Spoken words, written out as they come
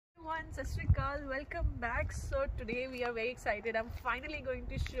Jaspreet, welcome back. So today we are very excited. I'm finally going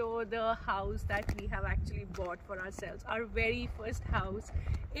to show the house that we have actually bought for ourselves, our very first house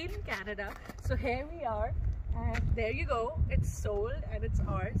in Canada. So here we are, and there you go, it's sold and it's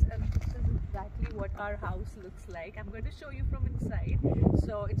ours, and this is exactly what our house looks like. I'm going to show you from inside.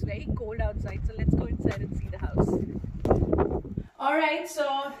 So it's very cold outside, so let's go inside and see the house. Alright,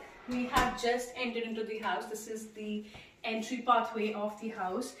 so we have just entered into the house. This is the entry pathway of the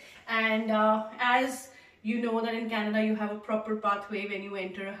house, and as you know that in Canada you have a proper pathway when you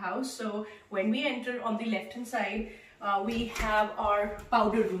enter a house. So when we enter, on the left hand side we have our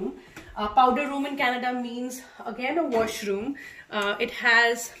powder room. Powder room in Canada means again a washroom. It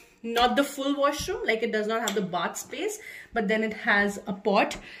has not the full washroom, like it does not have the bath space, but then it has a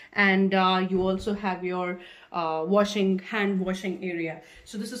pot, and you also have your hand washing area.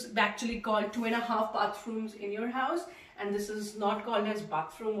 So this is actually called 2.5 bathrooms in your house, and this is not called as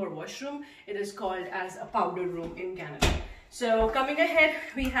bathroom or washroom, it is called as a powder room in Canada. So coming ahead,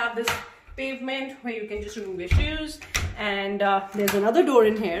 we have this pavement where you can just remove your shoes, and there's another door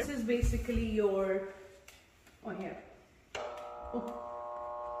in here. This is basically your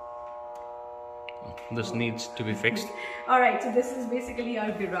This needs to be fixed. Alright, so this is basically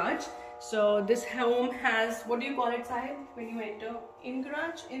our garage. So this home has, what do you call it, Sahib, when you enter? In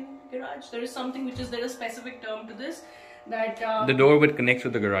garage? There is something which is, there is a specific term to this, that the door would connect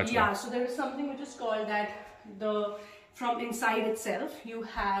with the garage. Yeah, so there is something which is called that from inside itself you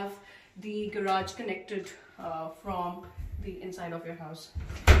have the garage connected from the inside of your house.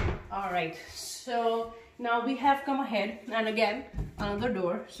 Alright, so now we have come ahead, and again another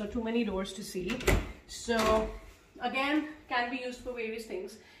door, so too many doors to see. So again, can be used for various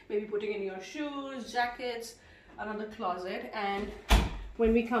things, maybe putting in your shoes, jackets, another closet. And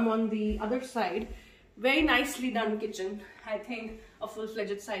when we come on the other side, very nicely done kitchen. I think a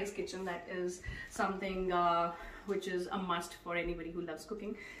full-fledged size kitchen, that is something which is a must for anybody who loves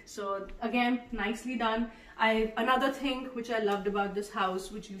cooking. So again, nicely done. Another thing which I loved about this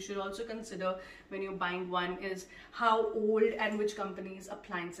house, which you should also consider when you're buying one, is how old and which company's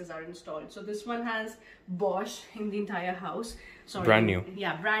appliances are installed. So this one has Bosch in the entire house. Sorry, brand new.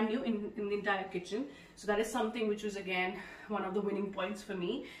 Yeah, brand new in the entire kitchen. So that is something which was again one of the winning points for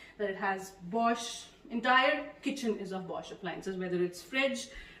me, that it has Bosch. Entire kitchen is of Bosch appliances, whether it's fridge,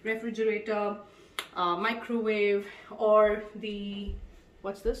 refrigerator, microwave, or the,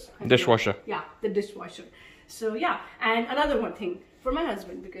 what's this? Dishwasher. Yeah, the dishwasher. So yeah, and another one thing for my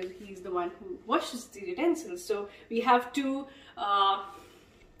husband, because he's the one who washes the utensils. So we have two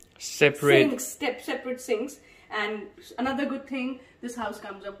separate sinks. And another good thing, this house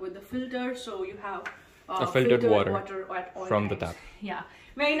comes up with a filter, so you have a filtered water at all from times. the tap. Yeah,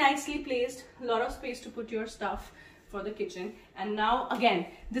 very nicely placed, a lot of space to put your stuff for the kitchen. And now again,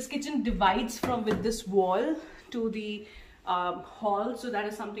 this kitchen divides from with this wall to the hall, so that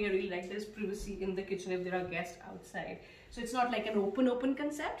is something I really like. There's privacy in the kitchen if there are guests outside, so it's not like an open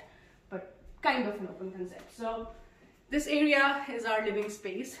concept, but kind of an open concept. So this area is our living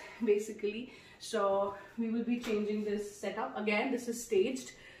space basically. So we will be changing this setup. Again, this is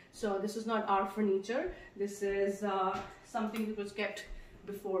staged, so this is not our furniture. This is something that was kept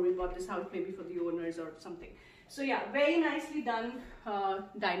before we bought this house, maybe for the owners or something. So yeah, very nicely done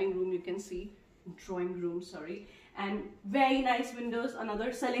dining room, you can see, drawing room, sorry, and very nice windows.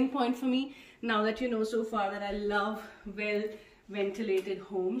 Another selling point for me, now that you know so far that I love well ventilated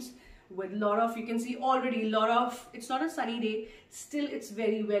homes with a lot of, you can see already a lot of, it's not a sunny day, still it's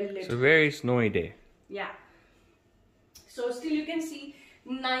very well lit. It's a very snowy day. Yeah, so still you can see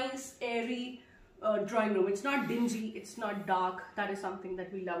nice airy drawing room. It's not dingy, it's not dark. That is something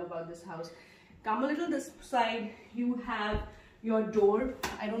that we love about this house. Come a little this side, you have your door.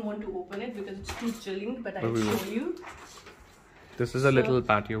 I don't want to open it because it's too chilling, but I'll show you. This is a little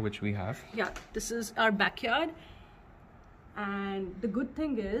patio which we have. Yeah, this is our backyard. And the good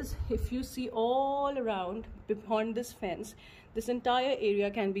thing is, if you see all around behind this fence, this entire area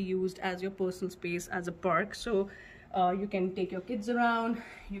can be used as your personal space, as a park. So you can take your kids around,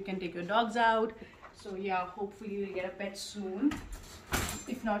 you can take your dogs out. So yeah, hopefully you'll get a pet soon,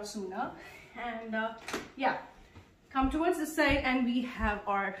 if not sooner. And yeah, come towards this side and we have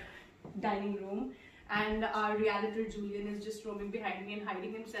our dining room, and our realtor Julian is just roaming behind me and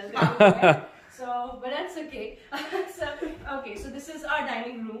hiding himself everywhere. So, but that's okay. So this is our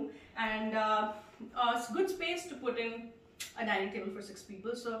dining room, and a good space to put in a dining table for 6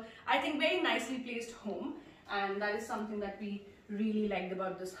 people. So I think very nicely placed home, and that is something that we really liked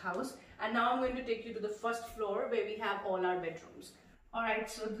about this house. And now I'm going to take you to the first floor where we have all our bedrooms.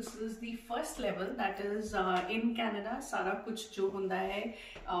 Alright, so this is the first level, that is in Canada, सारा कुछ जो होता है,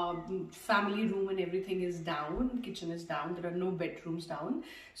 family room and everything is down, kitchen is down, there are no bedrooms down.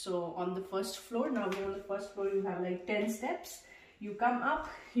 So on the first floor, now we're on the first floor, you have like 10 steps. You come up,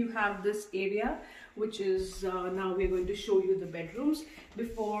 you have this area, which is, now we're going to show you the bedrooms.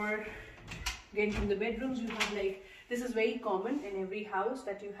 Before getting from the bedrooms, you have like, this is very common in every house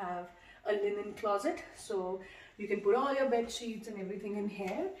that you have a linen closet. So you can put all your bed sheets and everything in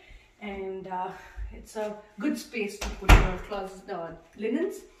here, and it's a good space to put your closet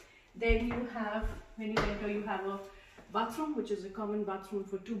linens. Then you have, when you enter, you have a bathroom, which is a common bathroom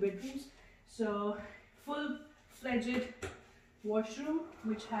for 2 bedrooms. So full-fledged washroom,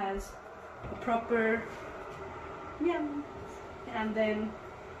 which has a proper and then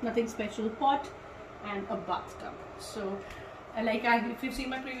nothing special, pot and a bathtub. So if you've seen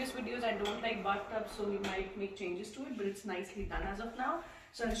my previous videos, I don't like bathtubs, so we might make changes to it, but it's nicely done as of now.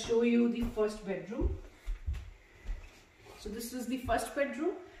 So I'll show you the first bedroom. So this is the first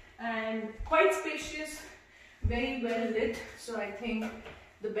bedroom, and quite spacious, very well lit. So I think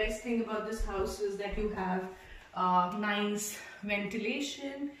the best thing about this house is that you have nice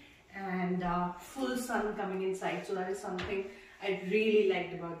ventilation and full sun coming inside. So that is something I really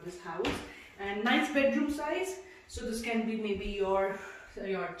liked about this house. And nice bedroom size. So this can be maybe your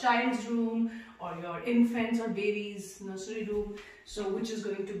child's room or your infants or babies nursery room. So which is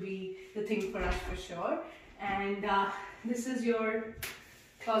going to be the thing for us for sure. And this is your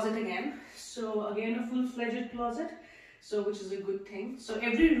closet again. So again, a full-fledged closet. So which is a good thing. So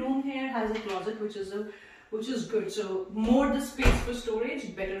every room here has a closet, which is good. So more the space for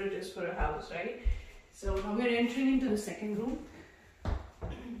storage, better it is for a house, right? So now we're entering into the second room.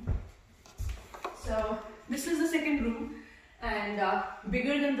 So this is the second room, and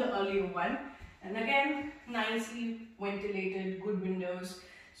bigger than the earlier one, and again nicely ventilated, good windows.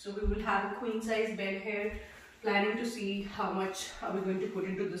 So we will have a queen size bed here. Planning to see how much are we going to put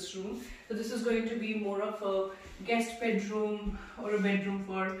into this room. So this is going to be more of a guest bedroom or a bedroom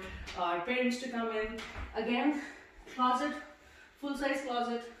for our parents to come in. Again, closet, full size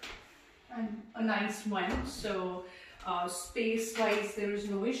closet, and a nice one. So space wise there is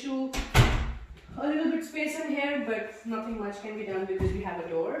no issue. A little bit space in here, but nothing much can be done because we have a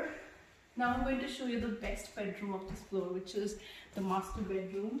door. Now I'm going to show you the best bedroom of this floor, which is the master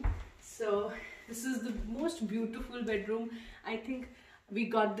bedroom. So this is the most beautiful bedroom. I think we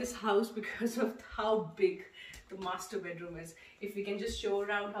got this house because of how big the master bedroom is. If we can just show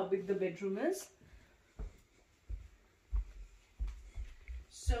around how big the bedroom is.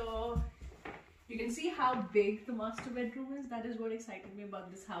 So you can see how big the master bedroom is. That is what excited me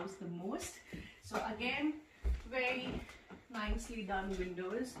about this house the most. So again, very nicely done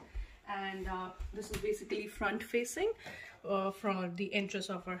windows, and this is basically front facing from the entrance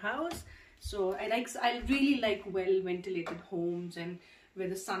of our house. So I really like well ventilated homes and where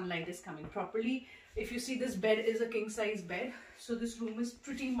the sunlight is coming properly. If you see, this bed is a king size bed, so this room is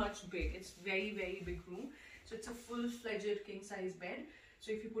pretty much big. It's very big room. So it's a full-fledged king size bed.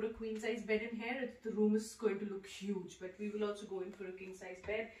 So if you put a queen size bed in here, the room is going to look huge, but we will also go in for a king size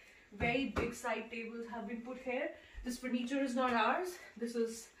bed. Very big side tables have been put here. This furniture is not ours. This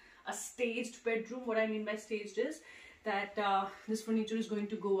is a staged bedroom. What I mean by staged is that this furniture is going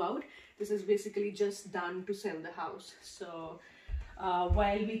to go out. This is basically just done to sell the house. So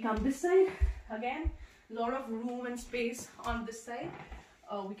while we come this side, again, a lot of room and space on this side.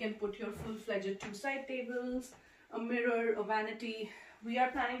 We can put your full-fledged 2 side tables, a mirror, a vanity. We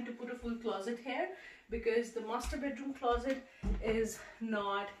are planning to put a full closet here because the master bedroom closet is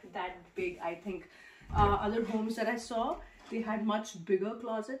not that big. I think other homes that I saw, they had much bigger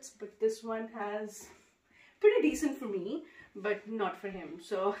closets, but this one has pretty decent for me, but not for him.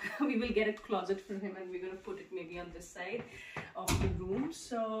 So we will get a closet for him, and we're going to put it maybe on this side of the room.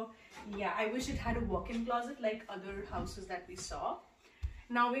 So yeah, I wish it had a walk-in closet like other houses that we saw.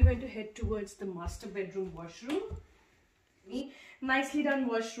 Now we're going to head towards the master bedroom washroom. Nicely done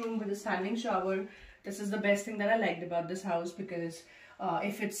washroom with a standing shower. This is the best thing that I liked about this house, because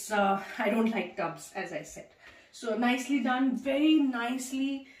I don't like tubs, as I said. So nicely done, very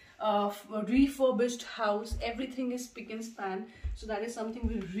nicely refurbished house. Everything is spick and span. So that is something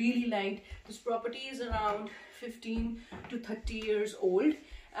we really liked. This property is around 15 to 30 years old.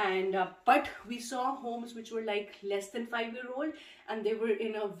 And but we saw homes which were like less than 5-year-old, and they were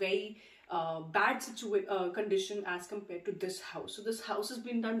in a very bad condition as compared to this house. So this house has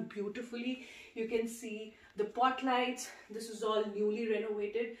been done beautifully. You can see the pot lights. This is all newly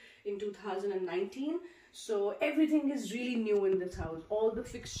renovated in 2019. So everything is really new in this house. All the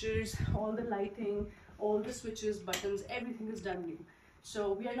fixtures, all the lighting, all the switches, buttons, everything is done new.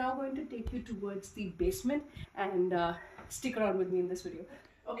 So we are now going to take you towards the basement, and stick around with me in this video.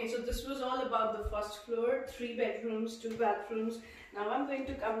 Okay, so this was all about the first floor, 3 bedrooms, 2 bathrooms. Now I'm going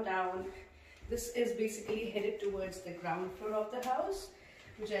to come down. This is basically headed towards the ground floor of the house,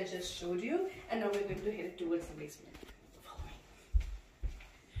 which I just showed you, and now we're going to head it towards the basement. Follow me.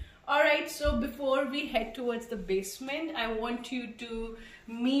 Alright, so before we head towards the basement, I want you to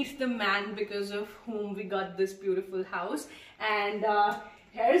meet the man because of whom we got this beautiful house. And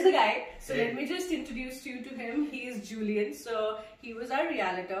here's the guy. So let me just introduce you to him. He is Julian. So he was our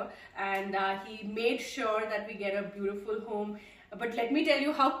realtor, and he made sure that we get a beautiful home. But let me tell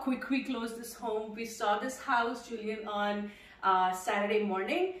you how quick we closed this home. We saw this house, Julian, on Saturday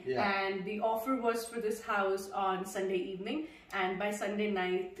morning, and the offer was for this house on Sunday evening, and by Sunday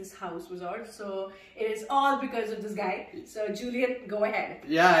night this house was ours. So it is all because of this guy. So Julian, go ahead.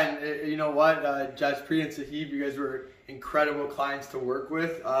 Yeah, and you know what, Jaspreet and Sahib, you guys were incredible clients to work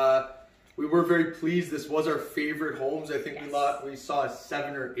with. We were very pleased. This was our favorite homes. I think we saw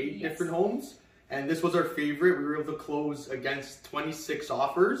 7 or 8 different homes, and this was our favorite. We were able to close against 26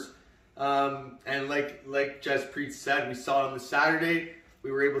 offers. And like Jaspreet said, we saw it on the Saturday.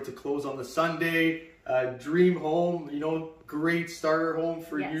 We were able to close on the Sunday. Dream home, you know, great starter home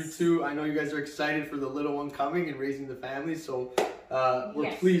for you two. I know you guys are excited for the little one coming and raising the family. So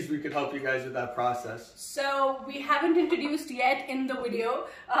we're pleased we could help you guys with that process. So we haven't introduced yet in the video,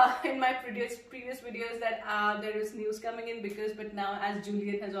 in my previous videos, that there is news coming in, but now, as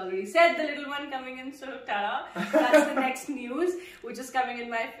Julian has already said, the little one coming in, so ta-da, that's the next news which is coming in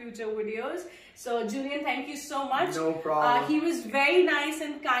my future videos. So Julian, thank you so much. No problem. He was very nice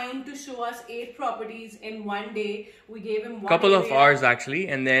and kind to show us 8 properties in one day. We gave him one couple of hours actually,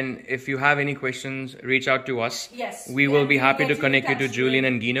 and then if you have any questions, reach out to us. Yes, we will be happy to connect you to Julian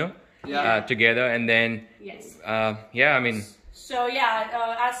and Gino together, and then yeah, I mean, so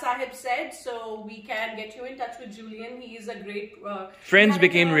yeah, as Sahib said, so we can get you in touch with Julian. He is a great friends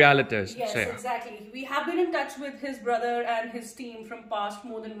became realtors. Yes, so, exactly. We have been in touch with his brother and his team from past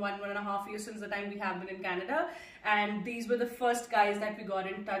more than 1.5 years since the time we have been in Canada, and these were the first guys that we got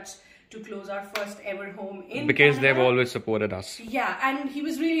in touch to close our first ever home in because Canada. they've always supported us. Yeah, and he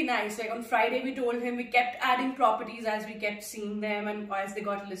was really nice. Like on Friday we told him, we kept adding properties as we kept seeing them and as they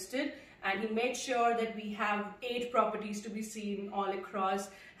got listed, and he made sure that we have 8 properties to be seen all across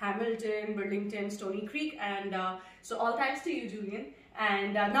Hamilton, Burlington, Stony Creek, and so all thanks to you, Julian.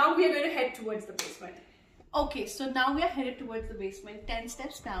 And now we are going to head towards the basement. Okay, so now we are headed towards the basement, 10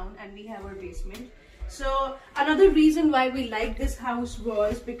 steps down, and we have our basement. So another reason why we like this house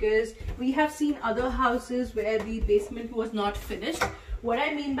was because we have seen other houses where the basement was not finished. What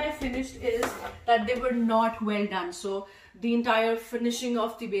I mean by finished is that they were not well done. So the entire finishing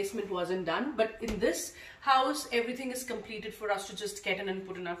of the basement wasn't done. But in this house, everything is completed for us to just get in and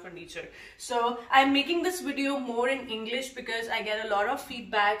put in our furniture. So I'm making this video more in English because I get a lot of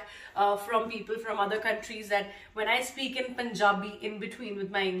feedback from people from other countries that when I speak in Punjabi in between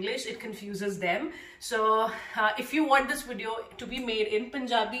with my English, it confuses them. So if you want this video to be made in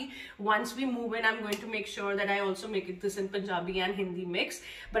Punjabi, once we move in, I'm going to make sure that I also make this in Punjabi and Hindi mix.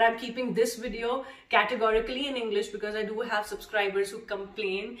 But I'm keeping this video categorically in English because I do have subscribers who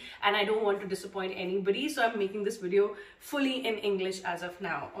complain and I don't want to disappoint anybody. So I'm making this video fully in English as of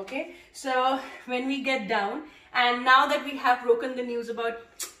now. Okay, so when we get down, and now that we have broken the news about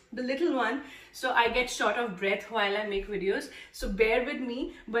the little one, so I get short of breath while I make videos, so bear with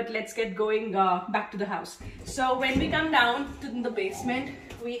me, but let's get going back to the house. So when we come down to the basement,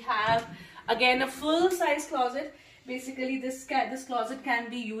 we have again a full-size closet. Basically this closet can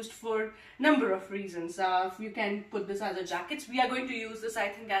be used for number of reasons. You can put this as a jackets. We are going to use this, I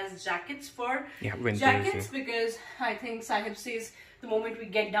think, as jackets for jackets because I think Sahib says the moment we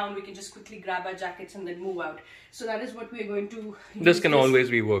get down we can just quickly grab our jackets and then move out. So that is what we are going to use. This can always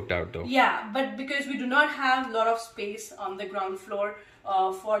be worked out though. Yeah, but because we do not have a lot of space on the ground floor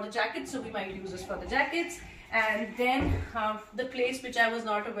for the jackets, so we might use this for the jackets. And then the place which I was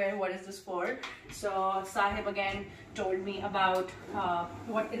not aware what is this for. So Sahib again told me about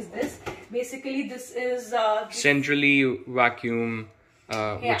what is this. Basically this is centrally vacuum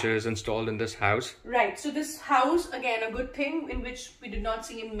which is installed in this house. Right, so this house, again, a good thing in which we did not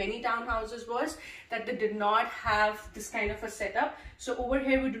see in many townhouses was that they did not have this kind of a setup. So over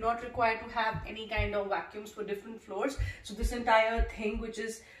here we do not require to have any kind of vacuums for different floors. So this entire thing which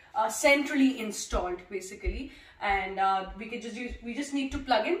is centrally installed basically, and we just need to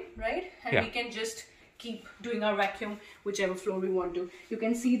plug in, right? And we can just keep doing our vacuum whichever floor we want to. You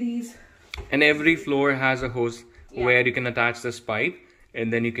can see these, and every floor has a hose where you can attach this pipe,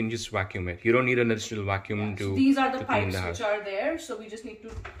 and then you can just vacuum it. You don't need an additional vacuum to. So these are the to clean pipes the house. which are there, so we just need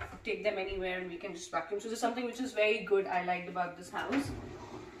to take them anywhere and we can just vacuum. So this is something which is very good I liked about this house.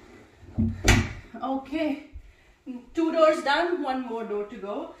 Okay, 2 doors done, 1 more door to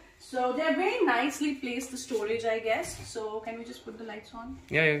go. So they're very nicely placed, the storage, I guess. So can we just put the lights on?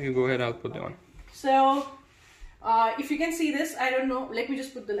 Yeah, you go ahead, I'll put them on. So if you can see this, I don't know, let me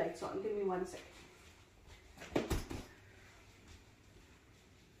just put the lights on. Give me 1 second.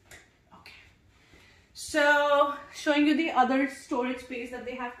 So showing you the other storage space that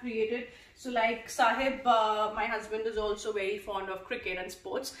they have created. So like Sahib, my husband is also very fond of cricket and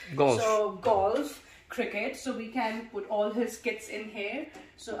sports. Golf. So golf, cricket. So we can put all his kits in here.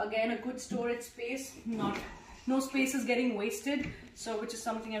 So again, a good storage space. No space is getting wasted. So which is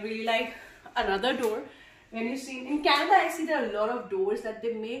something I really like. Another door. When you see in Canada, I see there are a lot of doors that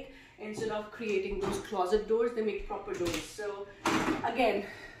they make. Instead of creating those closet doors, they make proper doors. So again,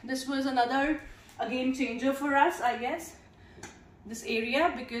 this was another a game changer for us, I guess, this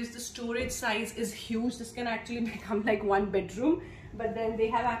area, because the storage size is huge. This can actually become like 1 bedroom, but then they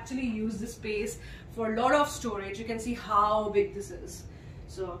have actually used the space for a lot of storage. You can see how big this is.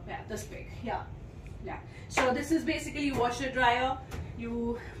 So yeah, this big. Yeah. So this is basically washer dryer.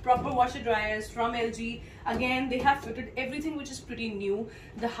 Proper washer dryers from LG. Again, they have fitted everything which is pretty new.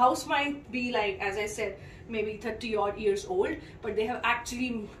 The house might be like, as I said, maybe 30 odd years old, but they have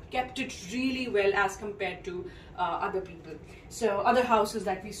actually kept it really well as compared to other people. So other houses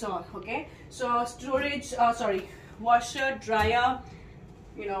that we saw. Okay, so storage, washer, dryer,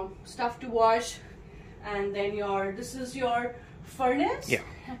 stuff to wash, and then this is your furnace,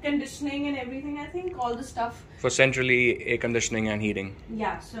 conditioning and everything. I think all the stuff for centrally air conditioning and heating.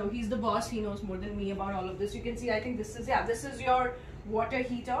 Yeah, so he's the boss. He knows more than me about all of this. You can see, I think this is your water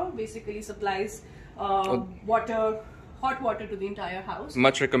heater. Basically supplies hot water to the entire house.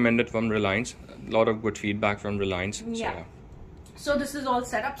 Much recommended from Reliance. A lot of good feedback from Reliance. Yeah. So this is all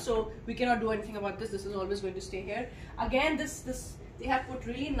set up. So we cannot do anything about this. This is always going to stay here. Again, this they have put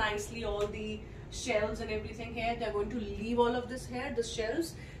really nicely all the shelves and everything here. They're going to leave all of this here, the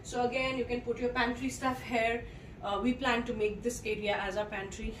shelves. So again, you can put your pantry stuff here. We plan to make this area as our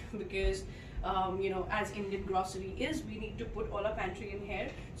pantry because as Indian grocery is, we need to put all our pantry in here.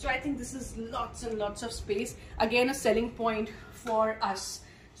 So I think this is lots and lots of space. Again, a selling point for us.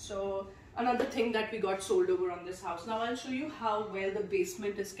 So another thing that we got sold over on this house. Now I'll show you how well the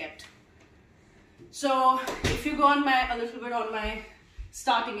basement is kept. So if you go on a little bit on my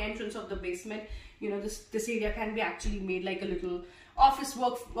starting entrance of the basement, this area can be actually made like a little office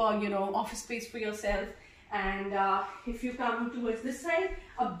work, office space for yourself. And if you come towards this side,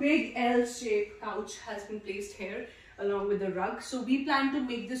 a big L-shaped couch has been placed here along with the rug. So we plan to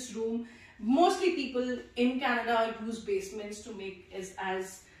make this room, mostly people in Canada use basements to make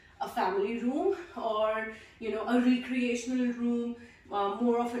as a family room or a recreational room,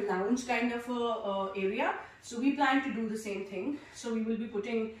 more of a lounge kind of a area. So we plan to do the same thing. So we will be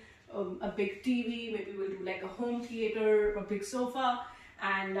putting a big TV, maybe we'll do like a home theater, a big sofa,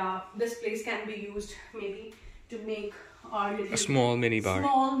 and this place can be used maybe to make our little small mini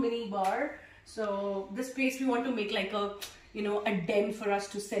bar. So this place we want to make like a den for us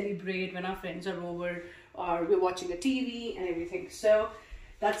to celebrate when our friends are over or we're watching a TV and everything. So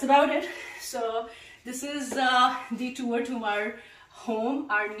that's about it. So this is the tour to our home,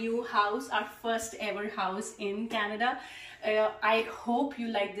 our new house, our first ever house in Canada. I hope you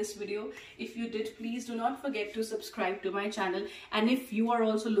liked this video. If you did, please do not forget to subscribe to my channel. And if you are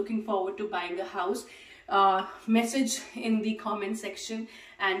also looking forward to buying a house, message in the comment section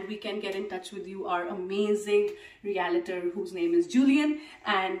and we can get in touch with you, our amazing realtor whose name is Julian.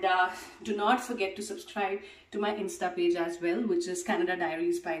 And do not forget to subscribe to my Insta page as well, which is Canada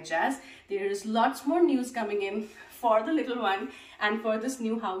Diaries by Jazz. There is lots more news coming in for the little one and for this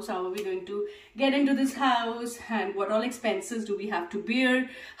new house. How are we going to get into this house and what all expenses do we have to bear?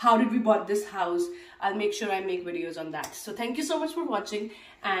 How did we bought this house? I'll make sure I make videos on that. So thank you so much for watching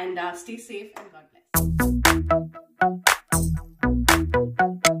and stay safe and God bless.